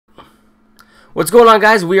What's going on,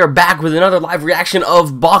 guys? We are back with another live reaction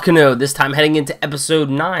of Baccano, this time heading into episode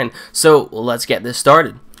 9. So, let's get this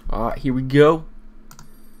started. Alright, here we go.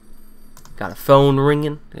 Got a phone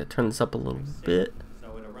ringing. Gotta turn this up a little bit. So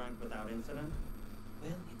it arrived without incident?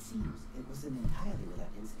 Well, it seems it wasn't entirely without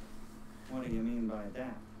incident. What do you mean by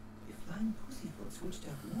that? The flying pussyfoot switched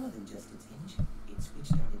out more than just its engine. It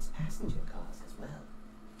switched out its passenger cars as well.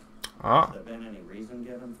 Ah. Has there been any reason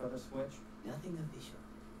given for the switch? Nothing official.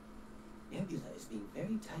 Nebula is being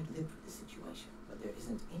very tight-lipped with the situation, but there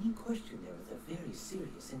isn't any question there was a very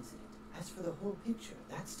serious incident. As for the whole picture,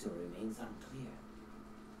 that still remains unclear.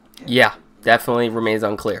 Yeah, definitely remains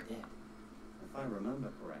unclear. If I remember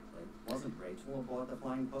correctly, wasn't Rachel aboard the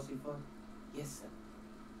Flying Pussyfoot? Yes, sir.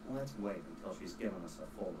 Well, let's wait until she's given us a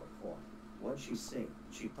full report. What'd she see?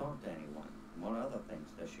 She talked to anyone? What other things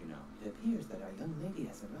does she know? It appears that our young lady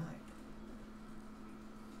has arrived.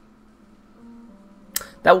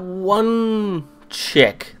 That one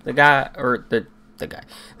chick, the guy, or the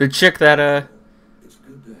chick that It's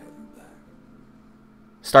good to have you back.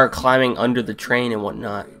 started climbing under the train and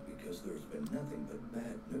whatnot. Because there's been nothing but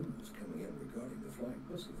bad news coming in regarding the Flying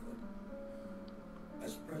Pussyfoot.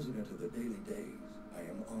 As president of the Daily Days, I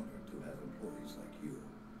am honored to have employees like you.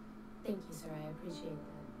 Thank you, sir. I appreciate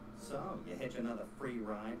that. So, you hitch another free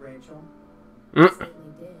ride, Rachel? I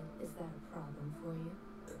certainly did. Is that a problem for you?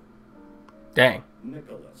 Dang.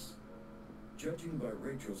 Nicholas, judging by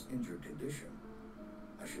Rachel's injured condition,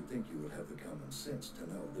 I should think you would have the common sense to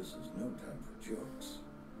know this is no time for jokes.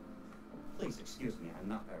 Please excuse me, I'm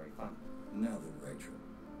not very funny. Now then, Rachel,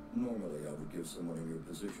 normally I would give someone in your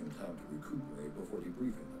position time to recuperate before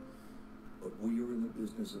debriefing them. But we are in the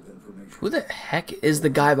business of information. Who the heck is the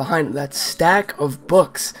guy behind that stack of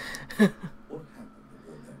books? What happened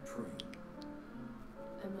aboard that train?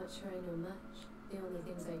 I'm not sure I know much. The only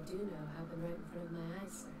things I do know happen right in front of my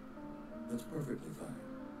eyes, sir. That's perfectly fine.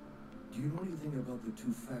 Do you know anything about the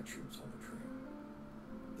two factions on the train?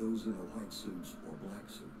 Those in the white suits or black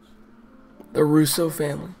suits? The Russo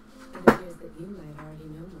family. It appears that you might already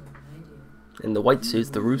know more than I do. In the white suits,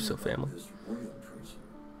 the Russo family. This Rail Tracer.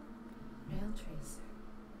 Rail tracer.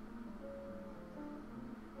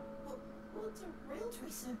 What's a rail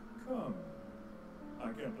tracer? Come.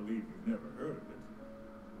 I can't believe you've never heard of it.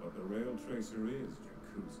 What the Rail Tracer is,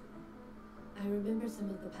 Jacuzzi. I remember some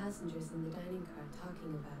of the passengers in the dining car talking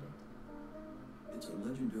about it. It's a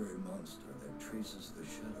legendary monster that traces the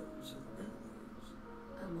shadows of the railways.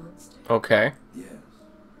 A monster. Okay. Yes.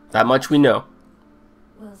 That much we know.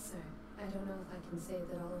 Well, sir, I don't know if I can say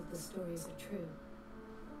that all of the stories are true.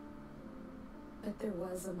 But there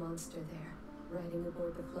was a monster there, riding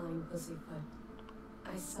aboard the Flying Pussyfoot.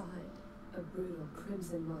 I saw it. A brutal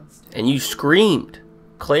crimson monster. And you screamed.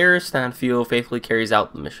 Claire Stanfield faithfully carries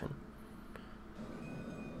out the mission.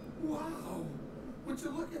 Wow! Would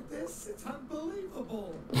you look at this? It's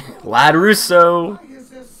unbelievable! Lad Russo. Why is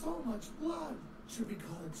there so much blood? Should we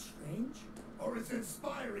call it strange? Or is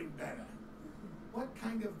inspiring better? What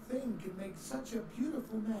kind of thing can make such a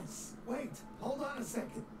beautiful mess? Wait, hold on a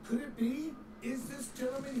second. Could it be? Is this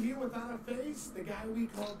gentleman here without a face the guy we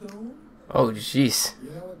call Doom? Oh, jeez.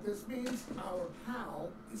 You know what this means? Our pal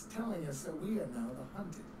is telling us that we are now the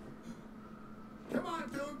hunted. Come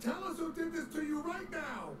on, Doom, tell us who did this to you right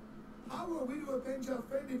now! How are we to avenge our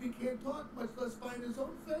friend if he can't talk, much less find his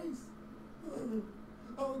own face?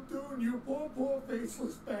 Oh, Doom, you poor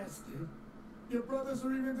faceless bastard. Your brothers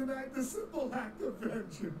are even denied the simple act of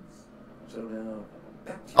vengeance. So now,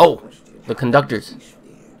 back to Oh, your question. the conductors. He's scared.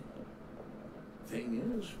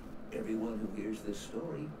 Thing is, everyone who hears this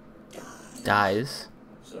story Dies.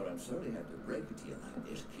 So I'm sorry to have to break it to you like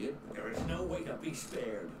this, kid. There is no way to be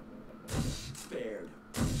spared. Spared.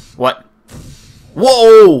 What?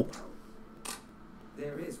 Whoa!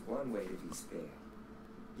 There is one way to be spared.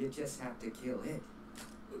 You just have to kill it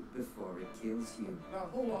before it kills you. Now,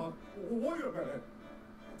 hold on. Wait a minute.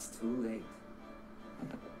 It's too late.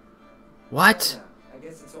 What? Now, I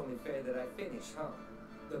guess it's only fair that I finish, huh?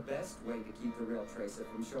 The best way to keep the Rail Tracer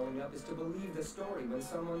from showing up is to believe the story when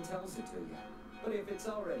someone tells it to you. But if it's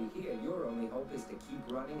already here, your only hope is to keep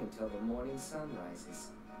running until the morning sun rises.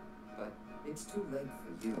 But it's too late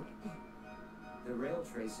for you. The Rail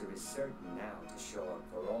Tracer is certain now to show up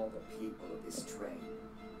for all the people of this train.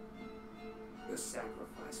 Your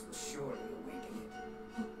sacrifice will surely awaken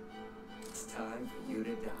it. It's time for you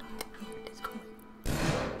to die.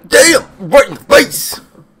 Damn! Right in the face!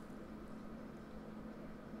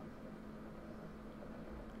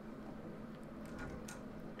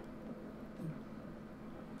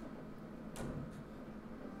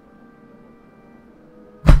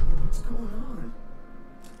 What's going on?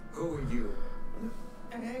 Who are you?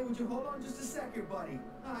 Hey, Hey, would you hold on just a second, buddy?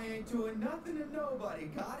 I ain't doing nothing to nobody,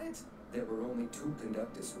 got it? There were only 2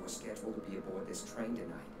 conductors who were scheduled to be aboard this train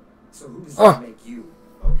tonight. So who does Oh. that make you?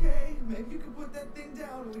 Okay, maybe you can put that thing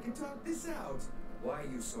down and we can talk this out. Why are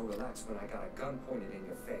you so relaxed when I got a gun pointed in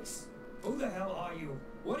your face? Who the hell are you?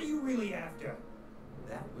 What are you really after?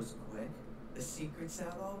 That was quick. The secret's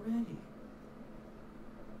out already.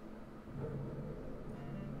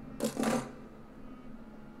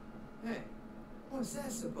 Hey, what's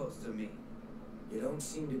that supposed to mean? You don't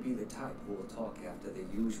seem to be the type who will talk after the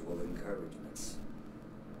usual encouragements.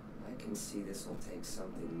 I can see this will take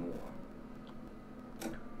something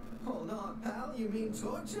more. Hold on, pal. You mean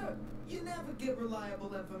torture? You never give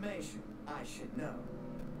reliable information. I should know.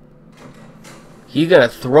 He's gonna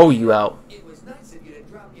throw you out. It was nice of you to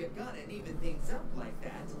drop your gun and even things up like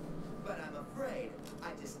that. But I'm afraid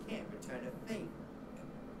I just can't return a favor.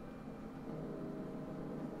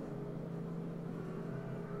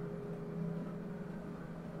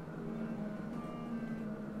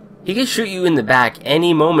 He can shoot you in the back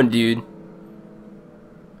any moment, dude.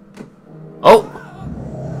 Oh!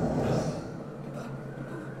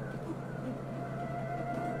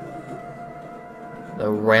 The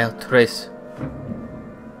rail trace.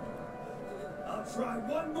 I'll try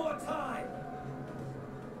one more time.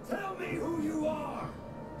 Tell me who you are.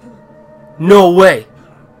 No way!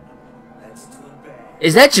 That's too bad.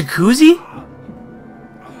 Is that Jacuzzi?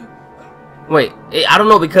 Wait, I don't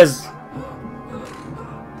know because...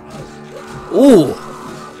 Ooh!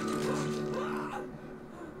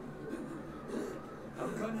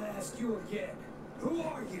 I'm gonna ask you again. Who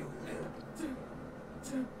are you?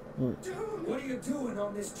 What are you doing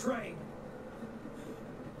on this train?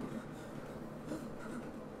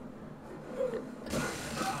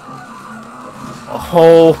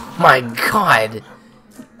 Oh my god!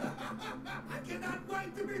 I cannot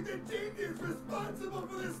wait to be the genius responsible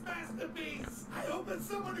for this masterpiece. I hope it's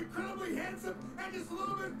someone incredibly handsome and just a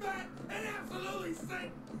little bit fat and absolutely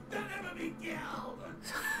sick. Don't ever be killed.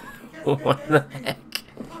 What the heck?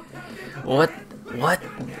 What?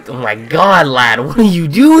 Oh my god, lad, what are you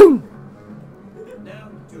doing?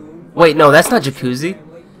 Wait, no, that's not Jacuzzi.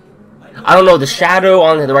 I don't know, the shadow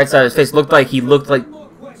on the right side of his face looked like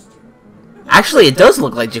Actually, it does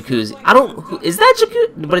look like Jacuzzi. I don't... Is that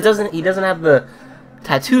Jacuzzi? But it doesn't... He doesn't have the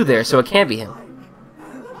tattoo there, so it can't be him. I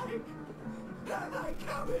like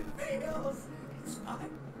how it feels. It's fun.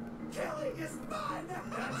 Killing is fun.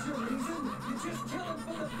 That's your reason? You're just killing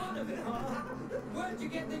for the fun of it, huh? Where'd you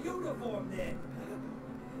get the uniform then?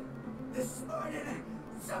 This morning,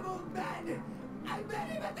 some old man, I met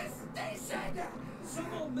him at the station. Some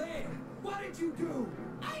old man. What did you do?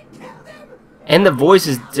 I killed him. And the voice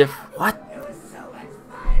is different. What? It was so much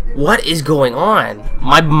fun. What is going on?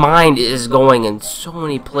 My mind is going in so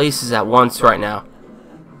many places at once right now.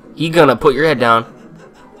 He gonna put your head down.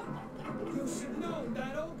 You should know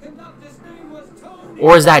that old conductor's name was Tony.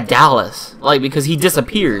 Or is that Dallas? Like, because he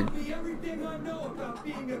disappeared. Tell me everything I know about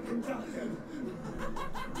being a conductor.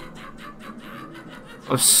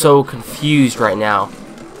 I'm so confused right now.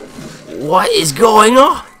 What is going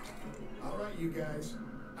on? All right, you guys.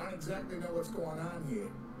 I don't exactly know what's going on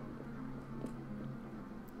here.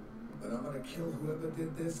 But I'm gonna kill whoever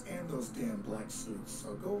did this and those damn black suits.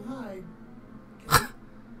 So go hide.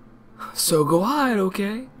 So go hide,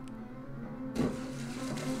 okay?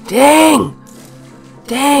 Dang!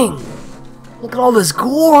 Dang! Look at all this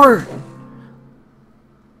gore!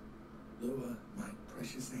 Lua, my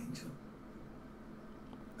precious angel.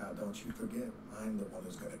 Now don't you forget, I'm the one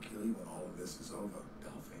who's gonna kill you when all of this is over,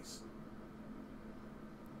 Dollface.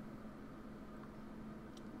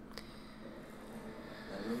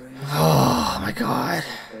 Oh my god.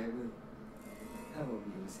 How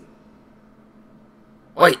amusing.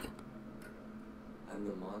 Wait. I'm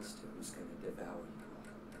the monster who's gonna devour you.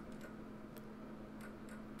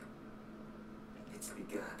 It's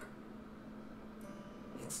begun.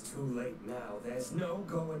 It's too late now. There's no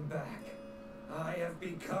going back. I have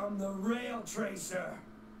become the rail tracer.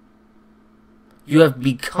 You have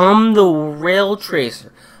become the rail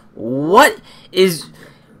tracer. What is...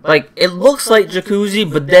 Like, it looks like Jacuzzi,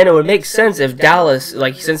 but then it would make sense if Dallas,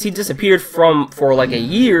 like, since he disappeared for like a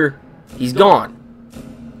year, he's gone.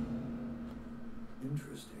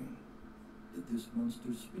 Interesting. Did this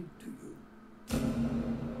monster speak to you?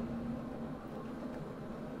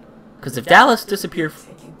 Because if Dallas disappeared...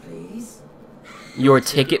 Ticket, please. Your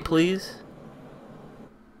ticket, please?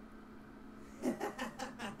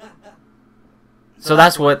 So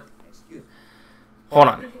that's what... Hold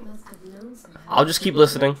on. He must have known somehow. I'll just keep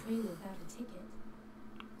listening. Train without a ticket.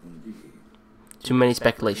 Indeed. Too many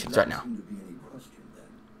speculations right now. Doesn't seem to be any question then.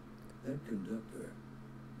 That conductor,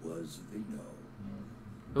 was Vino.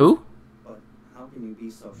 Who? But how can you be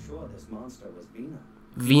so sure this monster was Vino?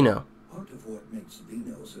 Vino. Part of what makes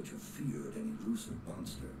Vino such a feared and elusive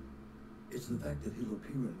monster is the fact that he'll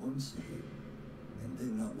appear in one city, and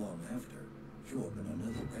then not long after, show up in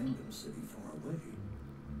another random city far away,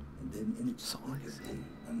 and then inexplicably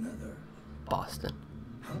another. Boston.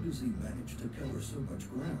 How does he manage to cover so much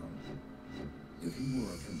ground? If he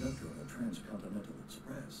were a conductor on a transcontinental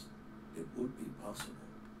express, it would be possible.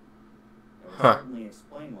 It would Huh. certainly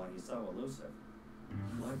explain why he's so elusive.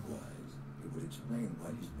 Likewise, it would explain why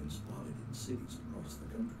he's been spotted in cities across the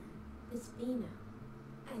country. This Bina.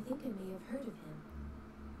 I think I may have heard of him.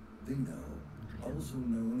 Vino, also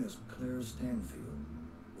known as Claire Stanfield,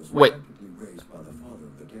 was Wait. practically raised by the father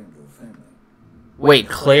of the Gandor family. Wait,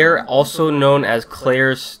 Claire, also known as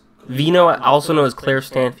Claire's... Vino, also known as Claire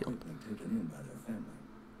Stanfield. Quickly taken in by their family.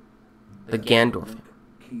 The Gandor family.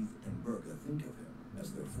 Keith and Berga think of him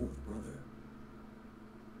as their fourth brother.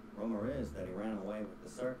 Rumor is that he ran away with the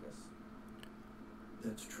circus.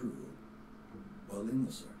 That's true. While in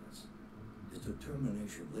the circus, his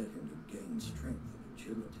determination led him to gain strength and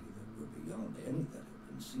agility that were beyond any that had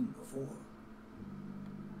been seen before.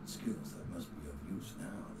 Skills that must be of use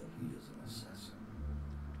now that he is an assassin.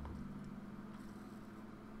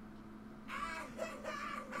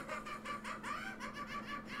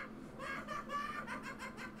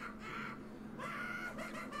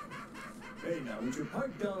 Hey, now, would you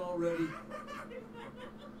pipe down already?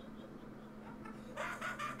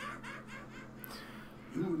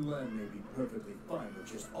 You and Len may be perfectly fine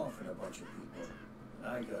with just offing a bunch of people.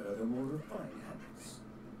 I got other more refined habits.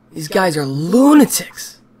 These guys are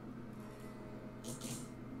lunatics.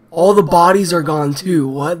 All the bodies are gone too.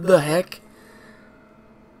 What the heck?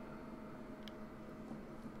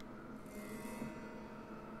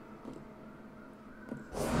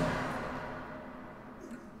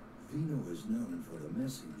 Vino is known for the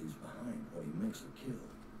mess he leaves behind when he makes a kill.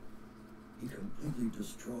 He completely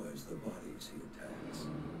destroys the bodies he attacks,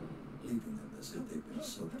 leaving them as if they've been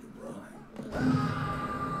soaked in brine.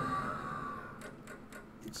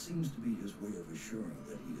 It seems to be his way of assuring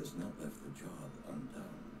that he has not left the job undone.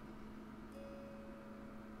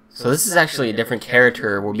 So this is actually a different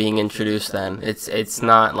character we're being introduced then. It's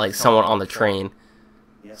not like someone on the train.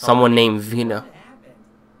 Someone named Vino. What happened?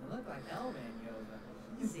 It looked like Hellman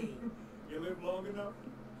Yoga. Easy. You live long enough,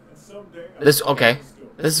 and someday... This, okay.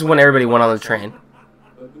 This is when everybody went on the train.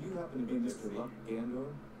 But would you happen to be Mr. Luck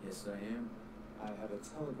Gandor? Yes, I am. I have a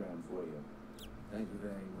telegram for you. Thank you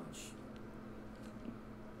very much.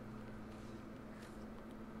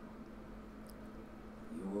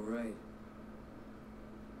 You were right.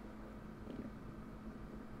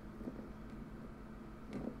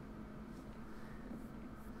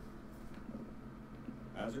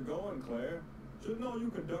 How's it going, Claire? Shouldn't all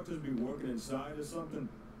you conductors be working inside or something?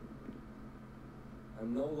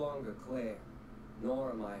 I'm no longer Claire,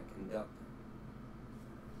 nor am I a conductor.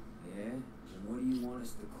 Yeah? And what do you want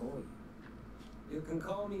us to call you? You can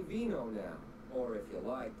call me Vino now, or if you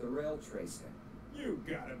like, the Rail Tracer. You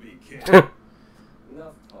gotta be kidding.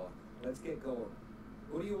 Enough talk. Let's get going.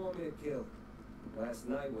 Who do you want me to kill? Last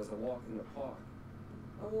night was a walk in the park.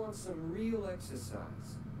 I want some real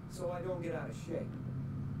exercise, so I don't get out of shape.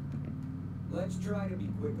 Let's try to be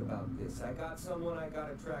quick about this. I got someone I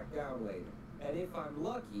gotta track down later. And if I'm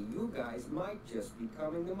lucky, you guys might just be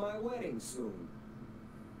coming to my wedding soon.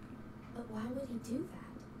 But why would he do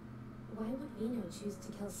that? Why would Vino choose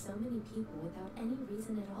to kill so many people without any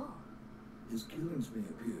reason at all? His killings may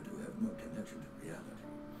appear to have no connection to reality,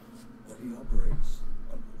 but he operates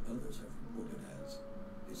on what others have reported as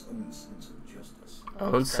his own sense of justice.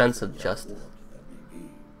 Own sense of justice. That may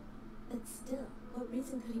be. But still, what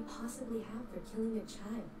reason could he possibly have for killing a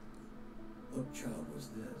child? What child was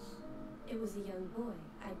this? It was a young boy,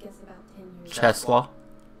 I'd guess about 10 years old. Cheslaw.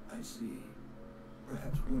 I see.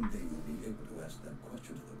 Perhaps one day you'll be able to ask that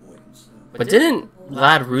question to the boy himself. But didn't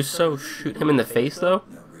Lad Russo shoot him in the face though?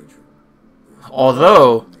 Now, Rachel,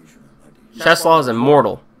 Although information I'd like to hear. Cheslaw is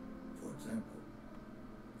immortal. For example,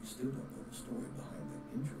 you still don't know the story behind that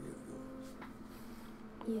injury of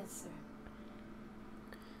yours. Yes,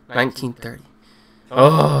 sir. 1930.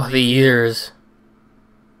 Oh, the years.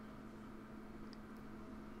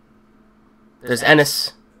 There's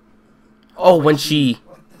Ennis. Oh, when she...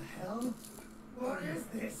 What the hell? What is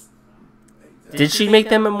this? Did she make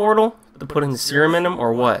them immortal? To putting the serum in them,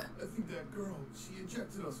 or what? I think that girl, she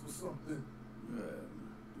injected us with something.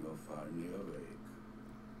 You'll find me awake.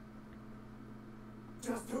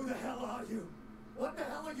 Just who the hell are you? What the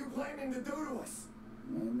hell are you planning to do to us?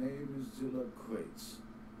 My name is Zilla Quates.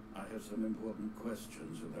 I have some important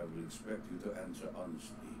questions that I will expect you to answer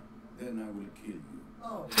honestly. then I will kill you.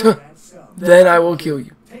 Oh, that's so. Then I will kill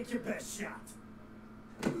you. Take your best shot.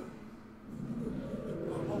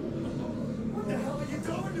 What the hell are you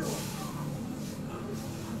doing to him?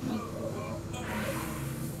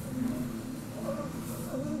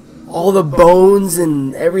 All the bones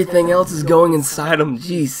and everything else is going inside him.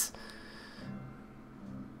 Jeez.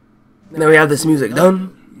 Now we have this music.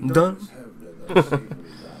 Dun, dun. Have led us savory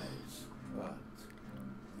lives,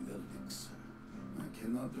 but the elixir, I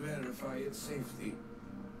cannot verify its safety.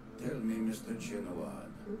 Tell me, Mr.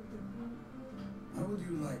 Chenowad, how would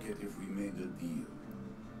you like it if we made a deal?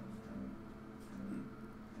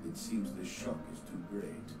 It seems the shock is too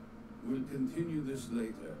great. We'll continue this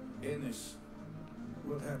later. Ennis,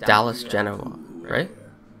 what happened Dallas to the Genoa, two who were right?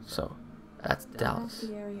 there? So, that's Dallas.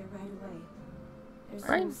 Left the area right away. There's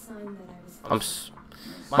Right. no sign that I was.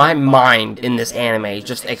 My mind in this anime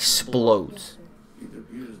just explodes. It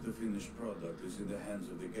appears the finished product is in the hands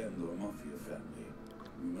of the Gandor Mafia family.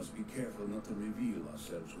 We must be careful not to reveal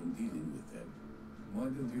ourselves when dealing with them. Why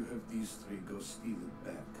don't you have these three go steal it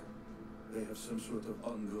back? They have some sort of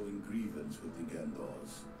ongoing grievance with the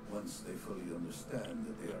Gandors. Once they fully understand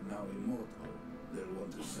that they are now immortal, they'll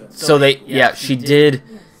want to settle. So they, yeah, she did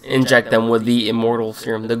inject them with the immortal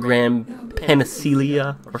serum, the Grand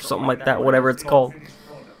Penicillia, or something like that, whatever it's called.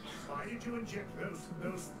 Why did you inject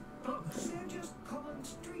those bugs? They're just common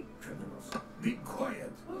street criminals. Be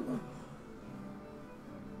quiet!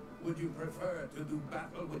 Would you prefer to do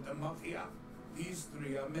battle with the Mafia? These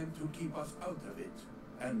three are meant to keep us out of it.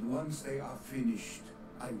 And once they are finished,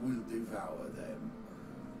 I will devour them.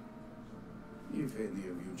 If any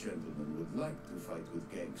of you gentlemen would like to fight with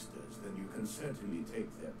gangsters, then you can certainly take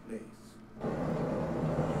their place.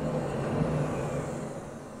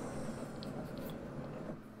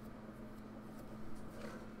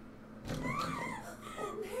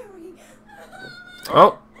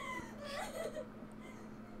 Oh,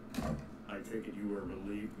 I take it you were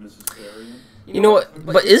relieved, Mrs. Varian? you know what?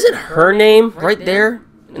 But isn't her name right there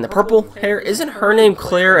in the purple hair? Isn't her name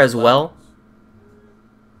Claire as well?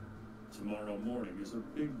 Tomorrow morning is a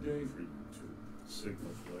big day for you two.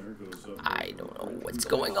 Signal flare goes up. I don't know what's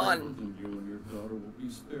going on. And you and your daughter will be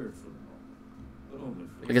spared for the moment. But only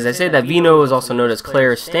for Because they say that Vino is also known as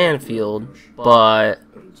Claire Stanfield, but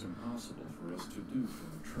But it's impossible for us to do from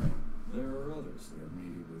the train. There are others that are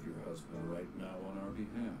meeting with your husband right now on our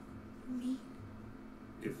behalf. Me?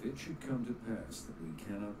 If it should come to pass that we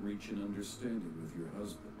cannot reach an understanding with your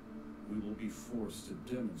husband, we will be forced to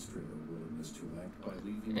demonstrate our willingness to act by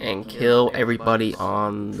leaving and kill everybody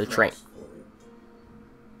on the train.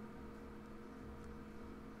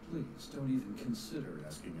 Please don't even consider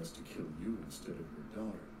asking us to kill you instead of your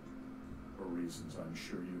daughter. For reasons I'm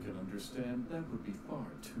sure you can understand, that would be far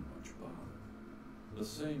too much bother. The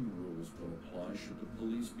same rules will apply should the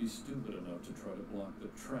police be stupid enough to try to block the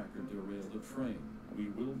track or derail the train. We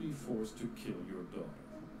will be forced to kill your daughter.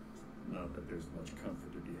 Not that there's much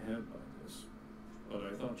comfort to be had by this, but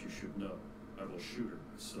I thought you should know. I will shoot her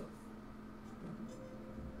myself.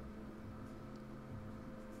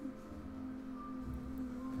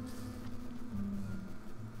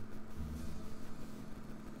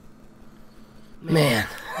 Man,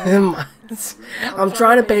 I'm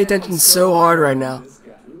trying to pay attention so hard right now.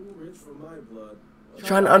 Too rich for my blood.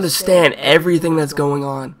 Trying to understand everything that's going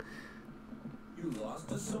on. You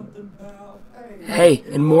lost us something, pal? Hey,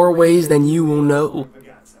 in more ways than you will know.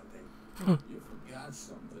 Forgot something. You forgot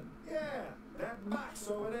something. Yeah, that box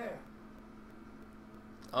over there.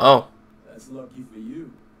 Oh, That's lucky for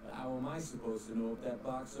you. How am I supposed to know if that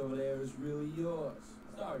box over there is really yours?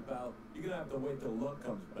 Sorry, pal. You're gonna have to wait till luck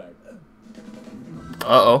comes back.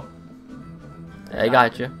 uh-oh. They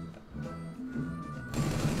got you.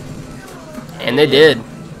 And they did.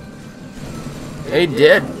 They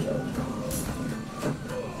did.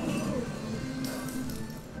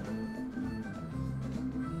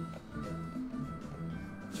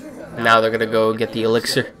 Now they're gonna go get the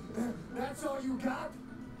elixir. That's all you got?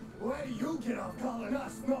 Where do you get off calling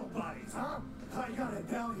us nobodies, huh? I gotta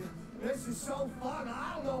tell you, this is so fun,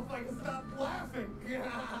 I don't know if I can stop laughing.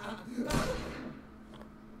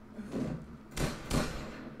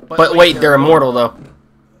 But wait, they're immortal though.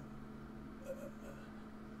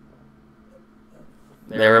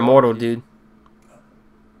 They're immortal, dude.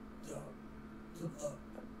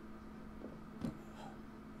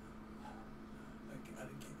 I gotta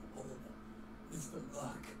get hold of Mr.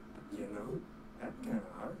 Luck. You know, that kind of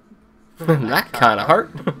hard. That kind of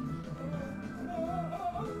hurt.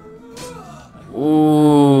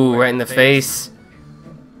 Ooh, right in the face.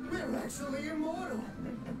 We're actually immortal.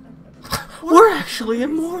 We're actually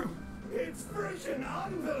immortal. It's freaking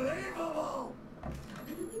unbelievable.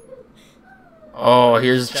 Oh,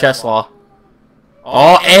 here's Cheslaw.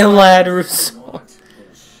 Oh, and Lad Russo. What,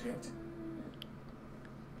 little shit?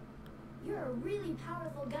 You're a really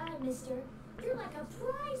powerful guy, mister. You're like a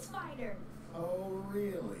prize fighter. Oh,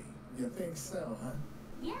 really? You think so, huh?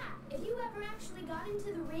 Yeah, if you ever actually got into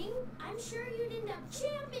the ring, I'm sure you'd end up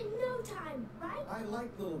champ in no time, right? I like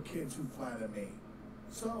little kids who flatter me.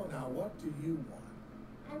 So, now what do you want?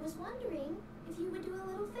 I was wondering if you would do a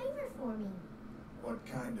little favor for me. What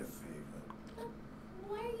kind of favor?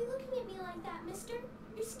 Why are you looking at me like that, mister?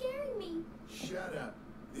 You're scaring me. Shut up.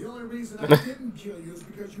 The only reason I didn't kill you is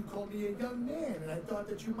because you called me a young man, and I thought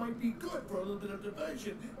that you might be good for a little bit of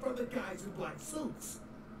diversion for the guys in black suits.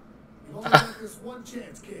 You've only got this one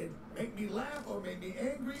chance, kid. Make me laugh or make me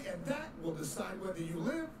angry, and that will decide whether you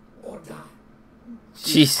live or die.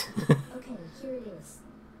 Jeez. Okay, here it is.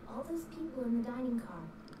 All those people in the dining car.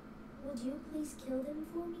 Would you please kill them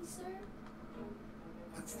for me, sir?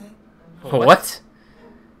 What's that? What?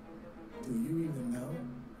 Do you even know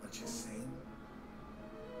what you're saying?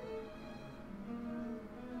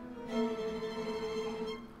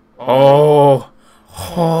 Oh.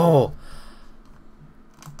 Oh.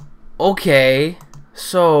 Okay.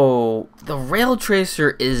 So, the rail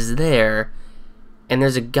tracer is there, and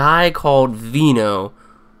there's a guy called Vino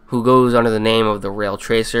who goes under the name of the rail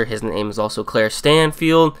tracer. His name is also Claire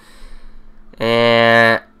Stanfield.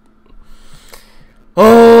 And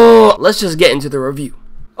oh, let's just get into the review.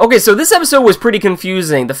 Okay, so this episode was pretty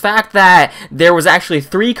confusing. The fact that there was actually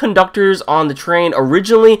 3 conductors on the train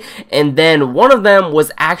originally, and then one of them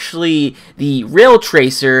was actually the rail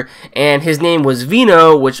tracer, and his name was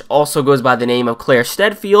Vino, which also goes by the name of Claire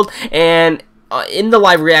Stedfield. And in the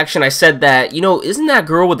live reaction, I said that, you know, isn't that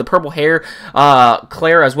girl with the purple hair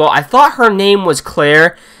Claire as well? I thought her name was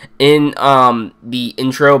Claire in the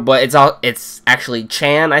intro, but it's actually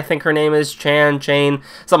Chan. I think her name is Chan,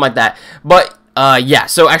 something like that. But yeah,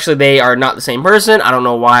 so actually they are not the same person. I don't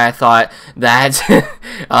know why I thought that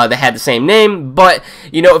they had the same name, but,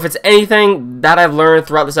 you know, if it's anything that I've learned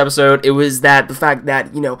throughout this episode, it was that the fact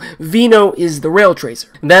that, you know, Vino is the rail tracer.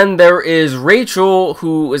 Then there is Rachel,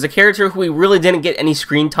 who is a character who we really didn't get any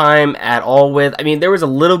screen time at all with. I mean, there was a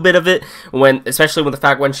little bit of it, especially with the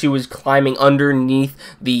fact when she was climbing underneath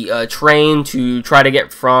the train to try to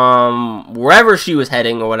get from wherever she was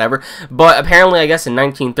heading or whatever, but apparently, I guess in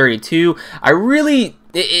 1932,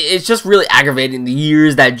 it's just really aggravating, the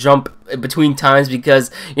years that jump between times,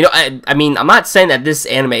 because, you know, I mean, I'm not saying that this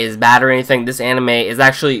anime is bad or anything. This anime is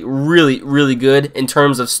actually really, really good in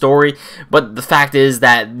terms of story, but the fact is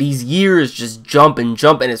that these years just jump, and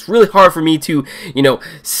it's really hard for me to, you know,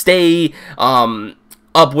 stay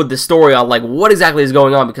up with the story on like what exactly is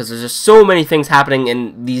going on, because there's just so many things happening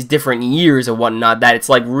in these different years and whatnot that it's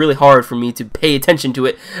like really hard for me to pay attention to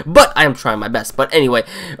it, but I am trying my best. But anyway,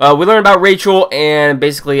 we learn about Rachel, and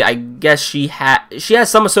basically I guess she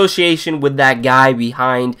has some association with that guy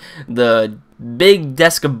behind the big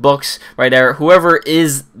desk of books right there, whoever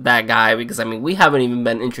is that guy, because I mean we haven't even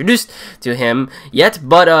been introduced to him yet.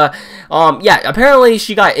 But yeah, apparently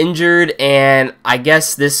she got injured, and I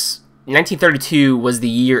guess this 1932 was the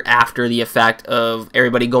year after the effect of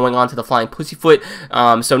everybody going on to the Flying Pussyfoot.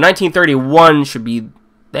 So 1931 should be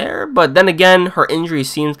there, but then again, her injury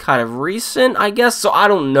seems kind of recent, I guess, so I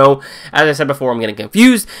don't know. As I said before, I'm getting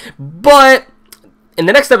confused, but in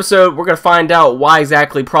the next episode, we're going to find out why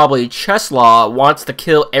exactly probably Cheslaw wants to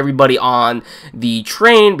kill everybody on the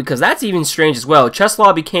train, because that's even strange as well.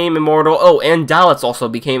 Cheslaw became immortal. Oh, and Daleks also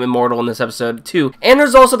became immortal in this episode too. And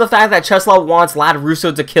there's also the fact that Cheslaw wants Lad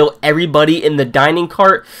Russo to kill everybody in the dining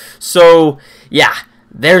cart. So, yeah.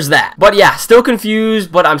 There's that. But yeah, still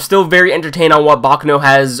confused, but I'm still very entertained on what Baccano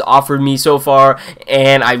has offered me so far,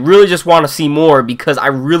 and I really just want to see more, because I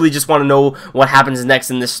really just want to know what happens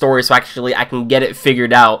next in this story, so actually I can get it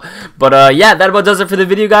figured out. But yeah, that about does it for the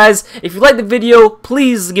video, guys. If you liked the video,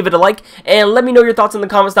 please give it a like, and let me know your thoughts in the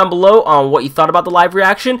comments down below on what you thought about the live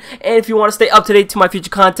reaction. And if you want to stay up to date to my future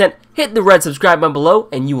content, hit the red subscribe button below,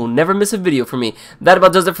 and you will never miss a video from me. That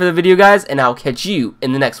about does it for the video, guys, and I'll catch you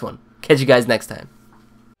in the next one. Catch you guys next time.